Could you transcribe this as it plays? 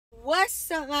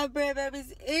What's up, my bread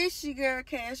babies? It's your girl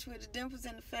Cash with the dimples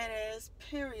and the fat ass,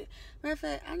 period. Matter of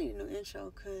fact, I need a new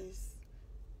intro, cause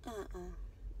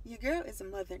your girl is a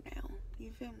mother now.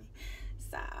 You feel me?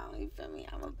 So, you feel me?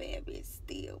 I'm a bad bitch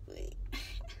still, but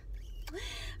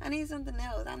I need something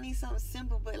else. I need something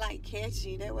simple but like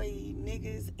catchy. That way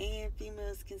niggas and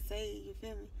females can say, you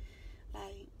feel me?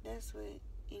 Like, that's what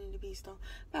you need to be. So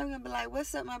probably gonna be like,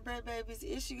 what's up, my bread babies?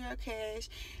 It's your girl Cash.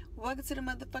 Welcome to the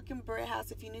motherfucking bread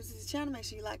house. If you're new to the channel, make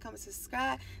sure you like, comment,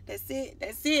 subscribe. That's it.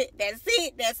 That's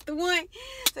the one.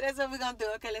 So that's what we're gonna do.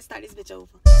 Okay, let's start this bitch over.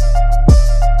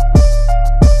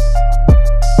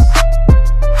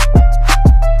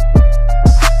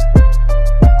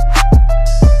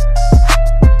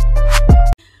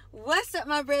 What's up,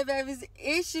 my bread babies?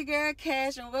 It's your girl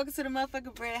Cash, and welcome to the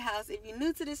motherfucking bread house. If you're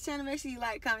new to this channel, make sure you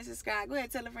like, comment, subscribe. Go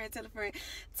ahead, tell a friend,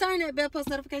 turn that bell post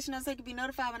notification on so you can be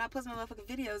notified when I post my motherfucking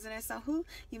videos. And that's on who?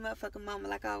 You motherfucking mama,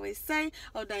 like I always say.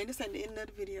 Oh dang, this ain't the end of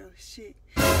the video. Shit.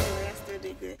 Anyway, I still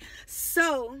did good.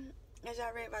 So, as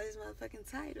y'all read by this motherfucking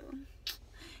title,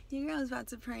 your girl is about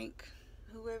to prank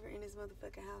whoever in this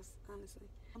motherfucking house, honestly.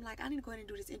 I'm like, I need to go ahead and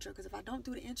do this intro, because if I don't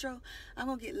do the intro, I'm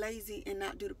going to get lazy and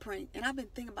not do the prank. And I've been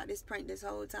thinking about this prank this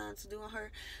whole time to do on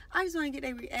her. I just want to get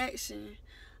their reaction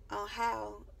on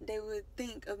how they would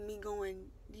think of me going,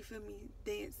 you feel me,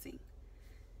 dancing.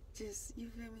 Just, you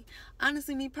feel me?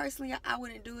 Honestly, me personally, I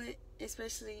wouldn't do it,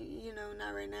 especially, you know,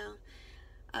 not right now.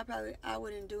 I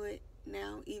wouldn't do it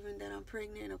now, even that I'm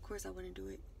pregnant. And of course, I wouldn't do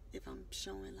it if I'm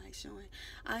showing.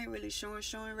 I ain't really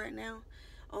showing right now.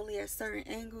 Only at certain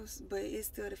angles, but it's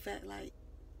still the fact, like,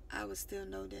 I would still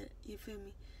know that, you feel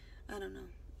me? I don't know.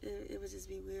 It would just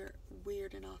be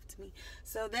weird and off to me.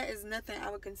 So that is nothing I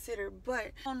would consider,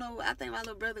 but I don't know. I think my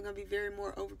little brother gonna be very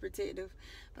more overprotective,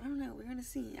 but I don't know. We're gonna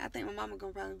see. I think my mama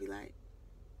gonna probably be like,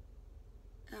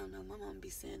 I don't know. My mama be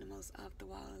saying the most off the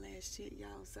wall ass shit,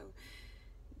 y'all. So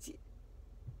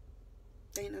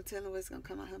ain't no telling what's gonna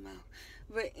come out her mouth.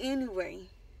 But anyway.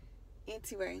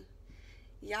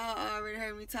 Y'all already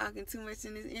heard me talking too much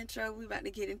in this intro. We about to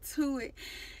get into it.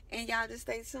 And y'all just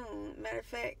stay tuned. Matter of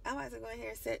fact, I'm about to go in here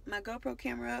and set my GoPro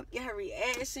camera up. Get her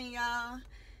reaction, y'all.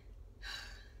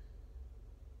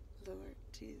 Lord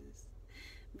Jesus.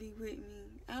 Be with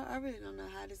me. I really don't know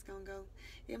how this gonna go.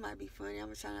 It might be funny. I'm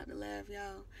gonna try not to laugh,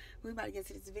 y'all. We about to get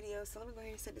to this video. So let me go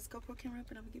ahead and set this GoPro camera up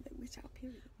and I'm gonna get back with y'all,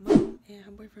 period. Mom and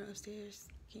her boyfriend upstairs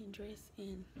getting dressed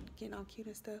and getting all cute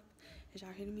and stuff. As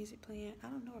y'all hear the music playing, I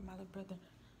don't know where my little brother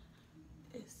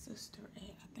and sister at.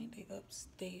 I think they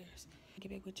upstairs.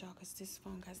 Get back with y'all because this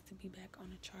phone got to be back on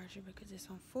the charger because it's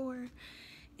on 4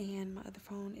 and my other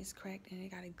phone is cracked and it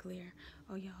got a glare.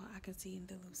 Oh y'all, I can see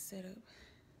the little setup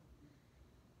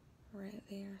right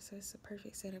there. So it's a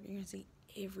perfect setup. You're gonna see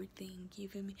everything, you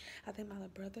feel me? I think my little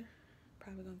brother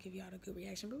probably gonna give y'all a good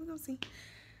reaction, but we're gonna see.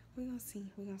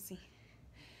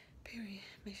 Period.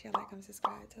 Make sure y'all like, comment,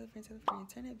 subscribe, tell a friend,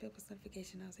 turn that bell post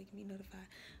notification on so you can be notified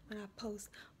when I post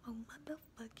my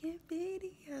motherfucking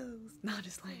videos. No,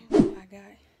 just like, I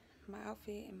got my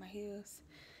outfit and my heels,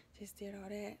 just did all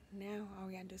that. Now all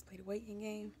we gotta do is play the waiting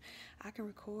game. I can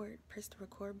record, press the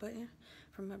record button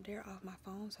from up there off my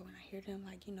phone, so when I hear them,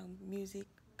 like, you know, music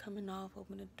coming off,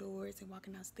 open the doors and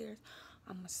walking downstairs,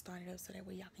 I'm gonna start it up so that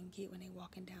way y'all can get when they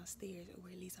walking downstairs, or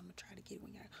at least I'm gonna try to get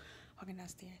when y'all walking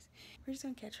downstairs. We're just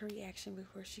gonna catch her reaction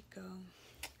before she go.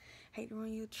 Hate to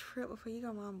ruin your trip before you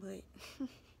go, mom, but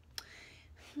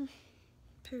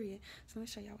period. So let me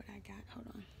show y'all what I got. Hold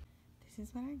on. This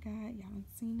is what I got. Y'all haven't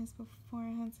seen this before,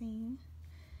 hunting.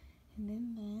 And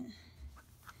then that.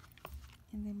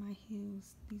 And then my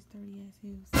heels. These dirty ass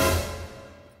heels.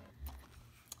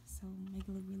 So make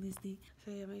it look realistic.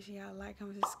 So yeah, make sure y'all like,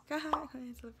 comment, subscribe. Go ahead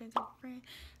and tell a friend.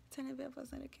 Turn that bell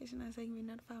post notification on so you can be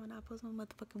notified when I post my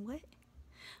motherfucking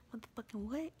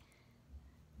what?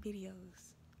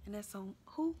 Videos. And that's on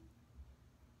who?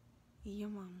 Your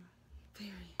mama.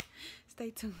 Period. Stay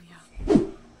tuned,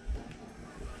 y'all.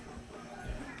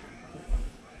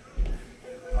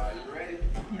 Alright, you ready?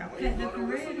 Yeah. When you blow the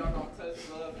whistle, y'all gonna touch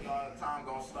gloves and all the time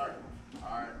gonna start.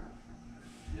 Alright?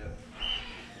 Yeah.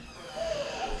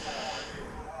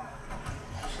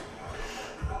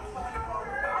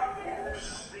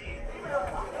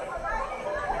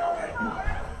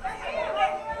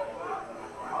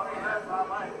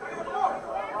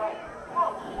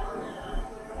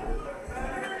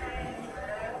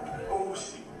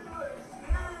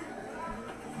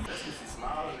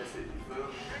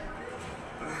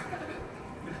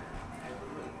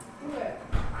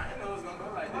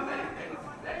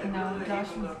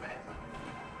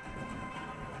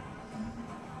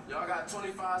 Y'all got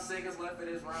 25 seconds left of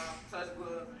this round. Touch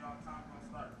glove and y'all time gonna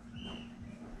start.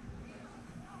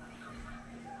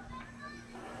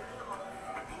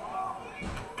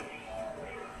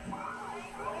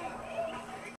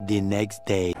 the next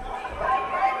day.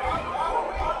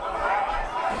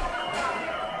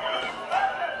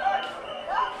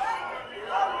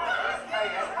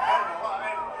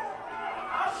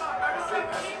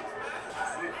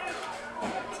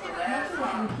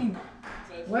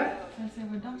 What? I said,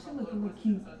 well, don't you look a little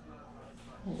cute?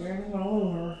 Wearing my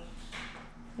own her.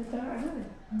 That's all right.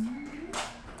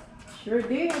 Sure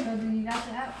did. So do you got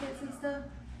the outfits and stuff?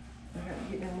 I gotta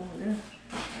get them over there.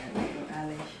 I gotta get them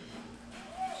eyelashes.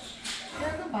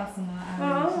 Girl, go buy some more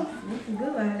eyelashes. Oh, that's a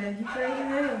good eyelash. You crazy as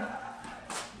hell.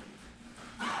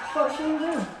 What shoes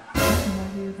on? My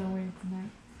heels I'm wearing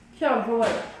tonight. Count for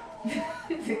what?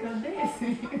 To go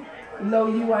dancing. No,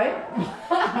 you ain't.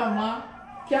 Mom.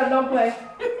 Count, don't play.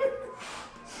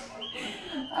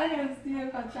 I gotta steal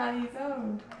my Chinese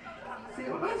own. See,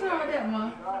 what's wrong with that,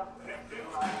 Mom?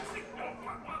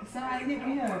 Somebody hit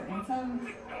me up and told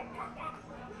me.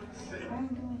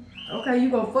 Okay, you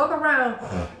gonna fuck around.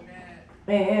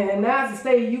 And now's the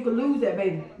stage you could lose that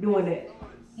baby doing that.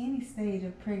 Any stage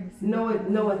of pregnancy. No, it's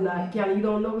not. County, you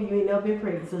don't know you ain't never been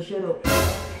pregnant, so shut up.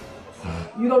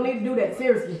 You don't need to do that,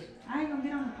 seriously. I ain't gonna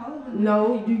get on the pole.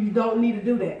 No, you don't need to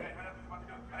do that.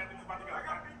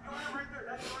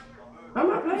 I'm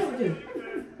not playing with you.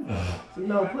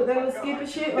 No, put that little skippy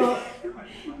shit up.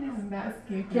 This is not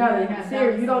scary. County,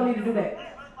 serious, you don't need to do that.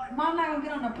 Mom not gonna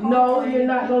get on the pole. No, you're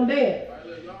not gonna dance.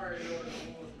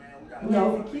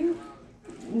 No. Is it cute?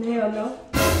 Hell no.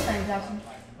 Thanks, Joshua.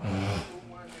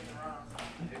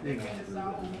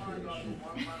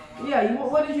 Yeah,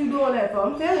 what is you doing that for?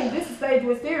 I'm telling you, this is stage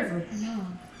with seriously. No.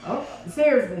 Oh,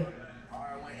 seriously.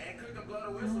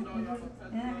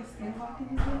 And I can still walk in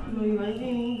this way. No, you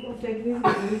ain't gonna take this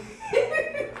with me.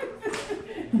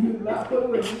 You not put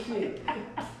with this shit.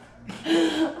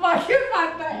 Mom, get my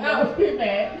thing out here,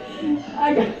 man. I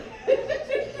got.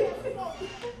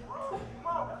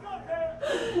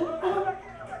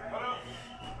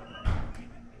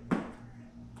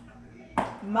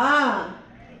 Mom.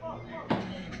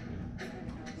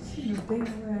 She big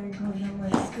where I ain't going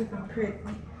nowhere. Scooping crick.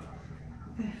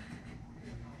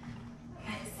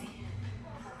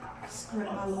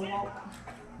 Script my little walk.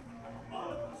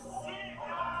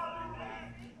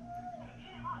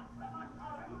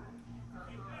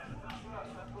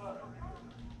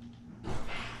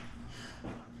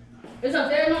 It's up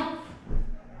there, no?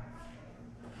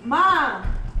 Mom.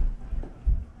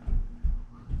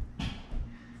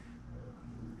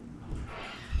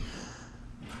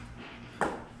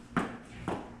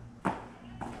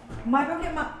 Mike, go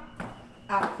get my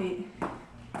outfit.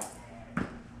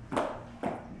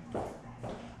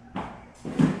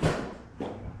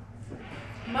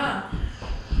 Mom.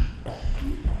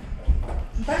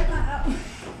 Break my outfit.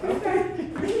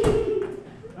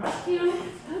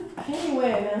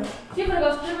 Anyway, now. She gonna go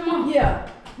stripping, Mom? Yeah.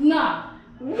 Nah.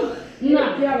 Nah.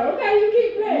 Yeah, okay, you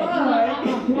keep playing.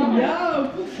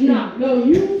 No,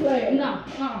 you play. Nah.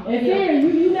 And then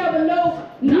you never know.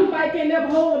 You might can never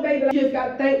hold a baby. You just got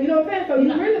to think, you know what I'm saying? So you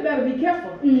really better be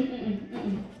careful.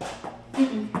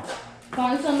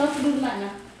 Find something else to do tonight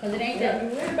now, cause it ain't that. You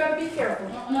really better be careful.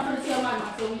 I'm not gonna tell my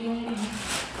mom, so we don't leave.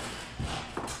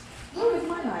 Where is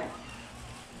my night?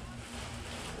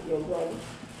 Yo, brother.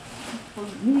 For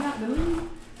me not to leave?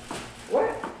 What?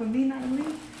 For me not to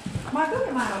leave? Mike, go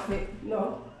get my outfit.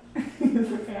 No.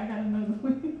 It's okay, I got another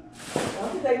one. I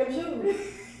can take them shoes.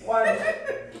 Why?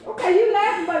 Okay, you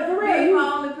laughing, but for real. That's You, my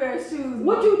only pair of shoes.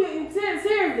 what Mom. you did,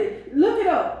 seriously, look it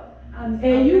up.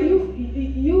 And you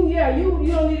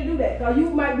don't need to do that. Cause you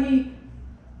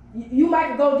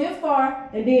might go this far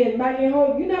and then might get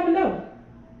home. You never know.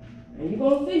 And you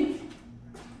gonna see.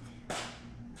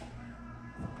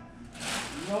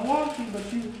 You don't want to,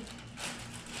 but you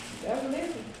never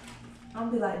listen. I'm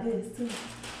gonna be like this too.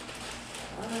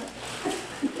 Alright.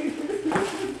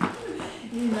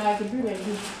 You know I can do that.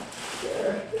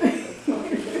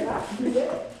 I can do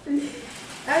that.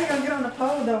 I ain't gonna get on the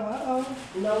pole though. Uh-oh.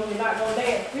 No, you're not gonna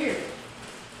dance, period.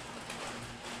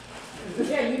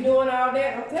 Yeah, you doing all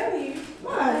that, I'm telling you.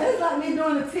 Why? That's like me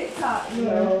doing a TikTok. You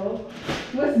know? No.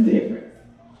 What's the difference?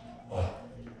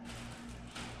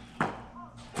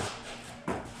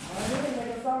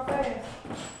 Make us all fast.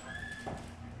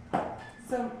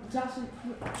 So, Joshua,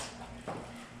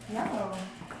 y'all.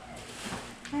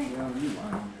 Hey, girl, you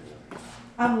are.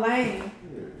 I'm lame.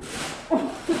 Well.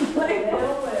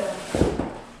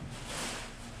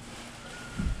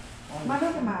 My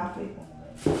look at my outfit.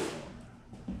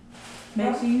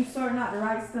 Make sure you sorting out the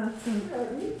right stuff too. I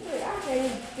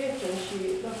can't fit your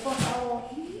shit. The fuck I want.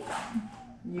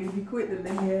 You be quick to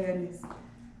let me have this.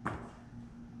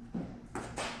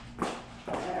 I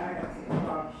got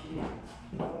some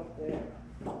shit. Up there.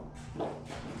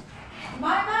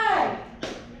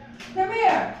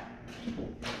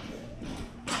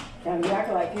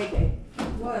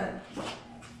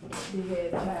 Big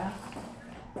head child.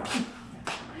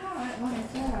 Alright, my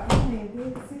child. I mean,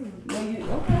 good to see you. No, you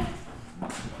okay?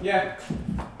 Yeah.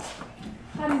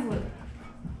 How these look?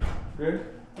 Good.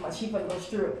 My she finna go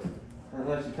strip.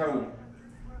 Unless you told me.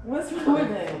 What's wrong with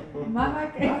that? My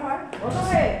mic. Alright, well, go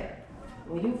ahead.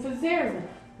 When you for serious,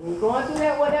 when you going through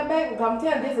that with that baby, I'm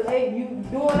telling you, this is hey, you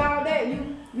doing all that,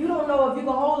 you don't know if you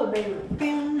can hold a baby.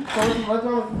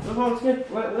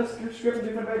 Let's script a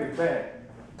different baby. Bad.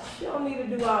 She don't need to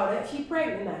do all that. She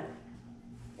pregnant now.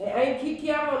 And ain't keep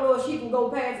I don't know if she can go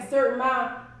past a certain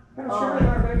amount. I'm sure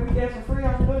not, baby. We dance for free.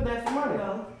 I'm supposed to dance for money.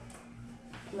 No.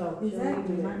 No, she don't need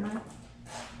to do that.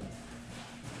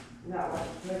 Not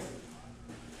like this.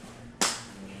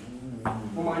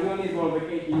 Come on, you don't need to go on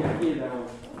vacation. You got kids at home.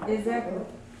 Exactly.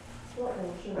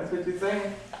 That's what you're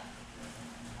saying?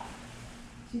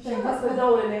 She She must have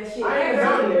known that shit. I ain't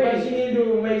doing it, but she need to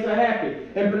do what makes her happy.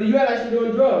 And you act like she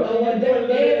doing drugs. No, what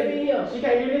dance here? She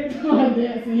can't do this. I'm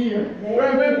dancing here.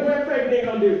 What pregnant ain't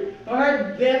gonna do? Oh,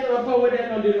 her dance on her pole, what that's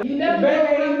gonna do? You never baby know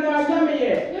ain't even what our tummy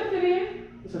yet. Yes, it is.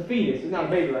 It's a fetus. It's not a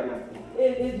baby right now.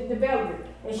 It's developing.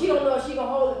 And she don't know if she can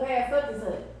hold it past such and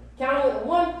such. Count with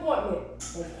one appointment.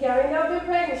 And Carrie ain't never been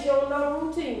pregnant, she don't know the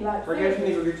routine. Like, I guess you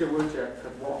need to go get your wheelchair.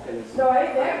 Cause walking is. no,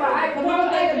 ain't that, but I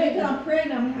Suppose they could become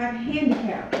pregnant and have a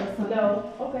handicap or something.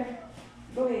 No, okay.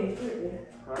 Go ahead, do it then.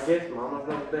 I guess mama's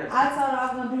gonna dance. I told her I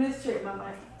was gonna do this trick, my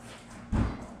mic.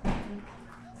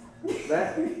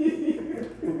 That? You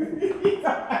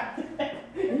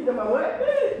talking about what?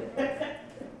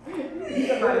 You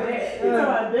talking about that? You talking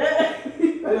about that?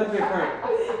 Let's get frank.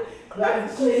 Like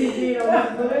the shit he did on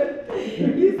his butt?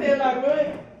 You said like what?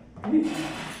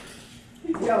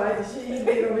 Yeah, like the shit he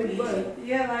did on his butt.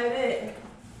 Yeah, like that.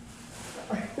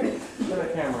 Where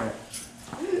that camera at?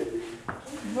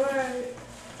 But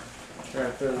Trying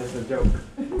to film this a joke.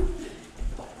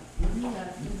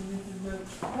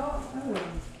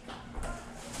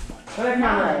 Where that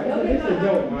camera at? Go This get is a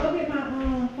joke, my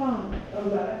man. phone. I'm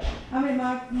not. I mean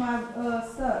my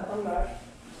stuff. I'm not.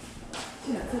 She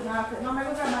done took my outfit. Mama, go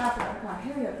grab my outfit out of the car.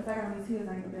 Hurry up, cause I got on these heels. I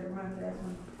ain't gonna be able to run fast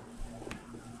one.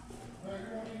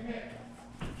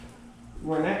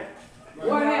 Where that?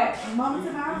 What that? Mama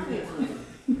took my outfit.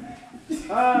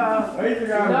 Where you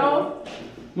took out? No.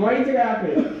 Where you took out?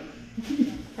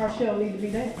 Her shit don't need to be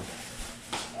that.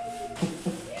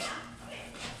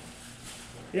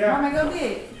 Yeah. Mama, go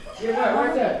get it. Yeah, what?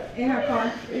 Where's that? In her car.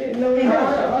 No, hold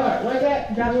on. Where's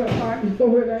that? Drive her car.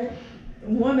 Where's that?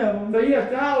 One of them. So you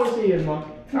have how old she is, Mom?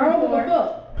 I don't give a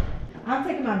fuck. I'm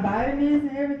taking my vitamins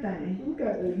and everything. You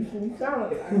got you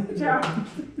sound like a child.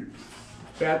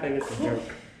 I think it's a joke.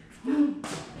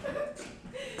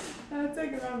 I'm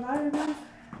taking my vitamins.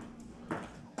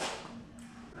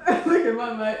 Look at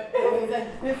my mic.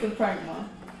 It's a prank, Mom.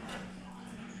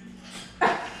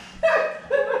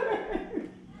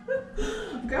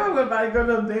 God, we're about to go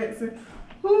to dancing.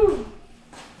 Whew.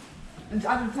 And I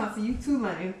just talk to you too,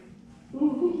 lame.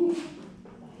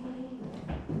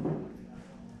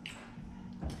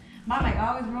 My mic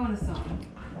always ruining something.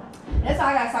 That's why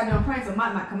I gotta start doing pranks with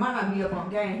my mic. Cause my mic be up on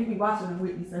game. He be watching them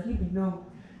with me, so he be doing.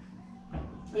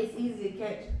 It's easy to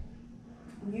catch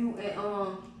you and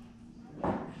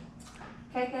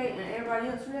KK and everybody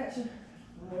else's reaction.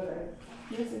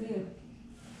 Yes, it is.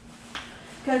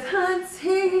 Cause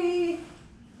hunting.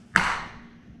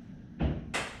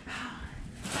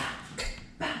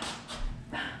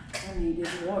 I need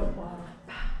this water bottle.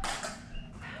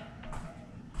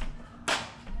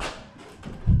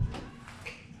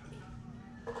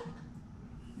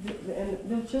 And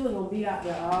them children gonna be out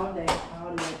there all day,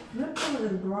 all night. Them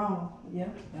children is grown. Yeah,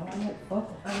 y'all ain't had to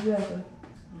fuck them. Exactly.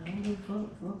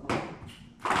 Fuck.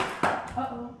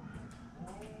 Uh-oh.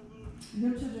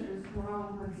 Them children is grown,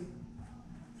 honey.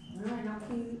 There ain't no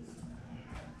kids.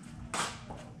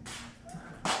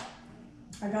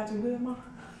 I got your good, Ma.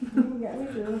 You got me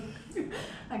good.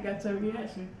 I got your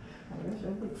reaction. That's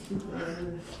your big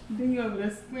stupid. Then you over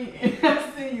there squinting. I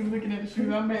see you looking at the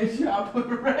shoes. I made sure I put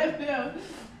it right there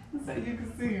so you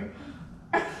can see them.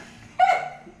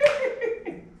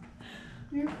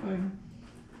 You're funny.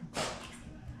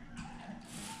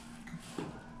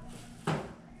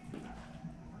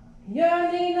 You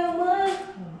don't need no money.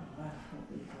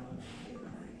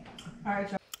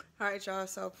 Alright, y'all.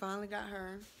 So finally got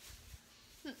her.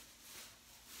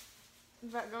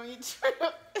 About to go on your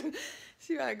trip.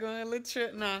 She about to go on a little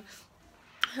trip now.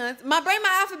 Bring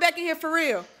my outfit back in here for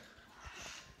real.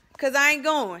 Cause I ain't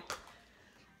going.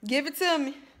 Give it to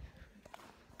me.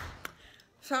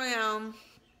 So I'm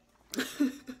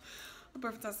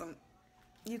perfect on some.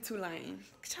 You too lame.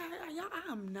 Y'all,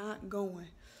 I am not going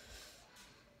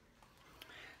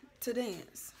to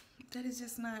dance That is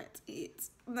just not it.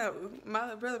 No, my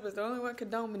little brother was the only one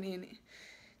condoning in it.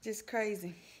 Just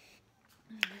crazy.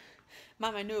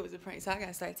 Mama knew it was a prank, so I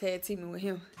gotta start tag teaming with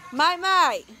him.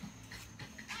 Mike.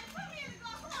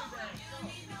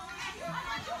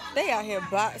 They out here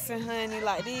boxing, honey.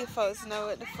 Like, these folks know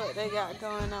what the fuck they got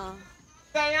going on.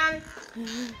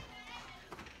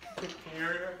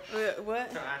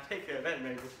 What? I take care of that,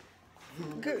 baby.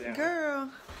 Good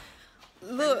girl.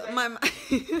 Look,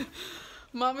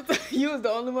 Mama thought you was the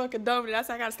only one condoning. That's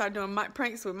why I gotta start doing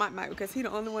pranks with Mike because he the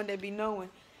only one that be knowing.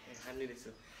 Yeah, I needed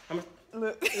to.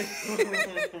 Look. She's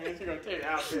gonna tear the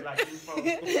outfit like you folks.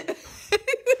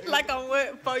 Like I'm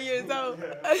what, 4 years old?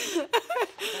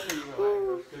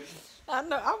 I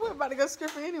know. I wasn't about to go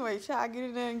scripting anyway. Try to get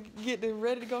in there and get them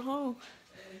ready to go home.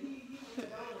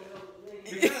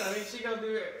 Because, I mean, she gonna do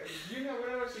it. You know,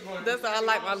 whatever she gonna do. That's why I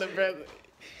like my little brother.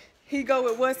 He go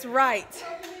with what's right.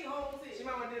 She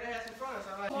might want to have some fun. So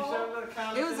I'm like, you show a little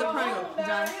college. It was a prank,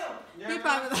 John. He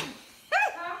probably like,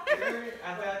 I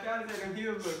tried to say them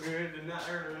heels look good and not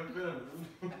hurt her feelings.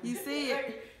 you see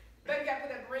it. Baby got to put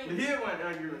that ring. The heel wasn't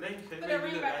ugly. They Put that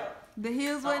ring back up. The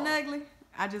heels wasn't ugly.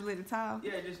 I just lit the towel.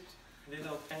 Yeah, just there's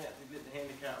no pants to get the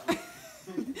handicap.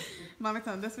 Mama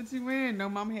told me, that's what you wearing? No,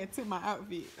 Mama had took my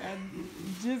outfit. I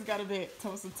just got a bag.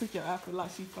 Tulsa took your outfit like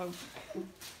she supposed.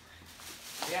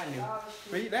 Yeah, I knew.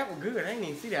 But that was good. I didn't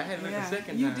even see that. I had to look a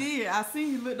second you time. did. I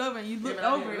seen you looked over and you looked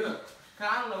over it. Cause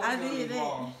I don't know what's I going did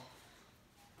on.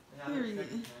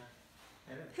 Period.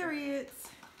 Period.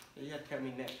 You have to tell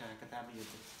me next time because I'll be a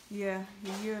Yeah,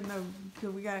 you'll know.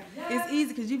 Cause we got. It's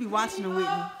easy because you be watching them with me.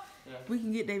 Yeah. We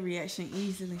can get their reaction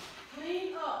easily.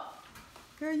 Clean up.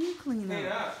 Girl, you clean Clean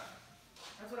up. up.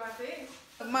 That's what I said.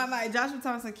 My Joshua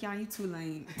told me, Kiana, you too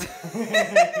lame.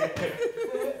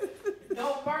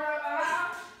 Don't burn up the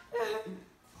house.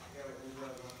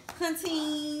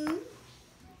 Hunting.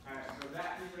 Alright, so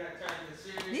that people that trying to get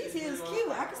serious. These heels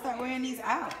cute. I can start wearing these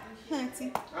out.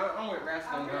 Hunting. I'm with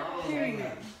Rascal, girl.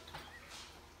 Period.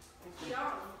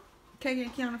 KK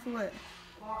and Kiana for what?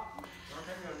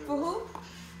 For who?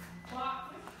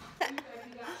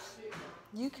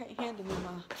 You can't handle me,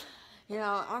 Ma. You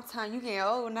know, I'm telling you getting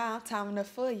old now. I'm time enough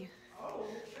for you.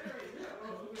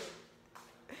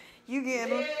 You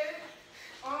getting old.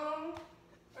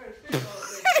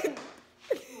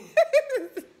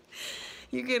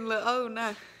 You getting a little old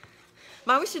now.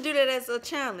 Ma, we should do that as a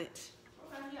challenge.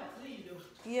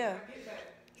 Yeah.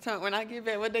 So when I get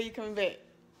back, what day you coming back?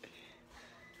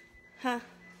 Huh?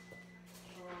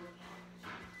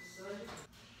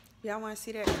 Y'all want to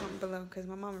see that? Comment below, because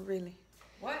my mama really.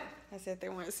 What? I said they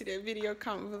want to see that video.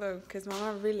 Comment below, because my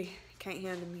mama really can't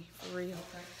handle me, for real.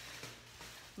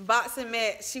 Boxing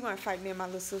match. She want to fight me and my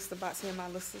little sister. Boxing and my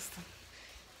little sister.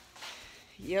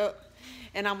 Yup.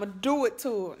 And I'm going to do it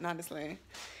to her. Not this land.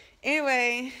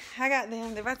 Anyway, I got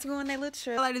them. They're about to go on that little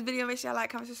trip. If you like this video, make sure y'all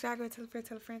like, comment, subscribe, go tell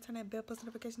a friend, turn that bell post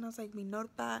notification on so you can be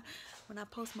notified when I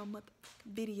post my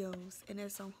motherfucking videos. And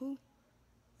that's on who?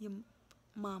 Your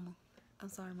mama. I'm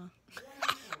sorry, Mom.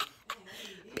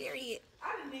 Period.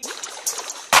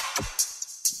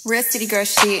 Real city girl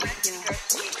shit.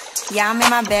 Yeah, I'm in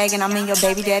my bag and I'm in your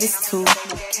baby daddy's too.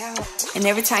 And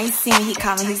every time you see me, he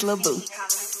call me his little boo.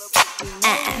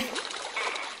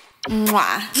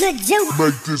 Mwah. Good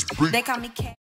joke. They call me Cat.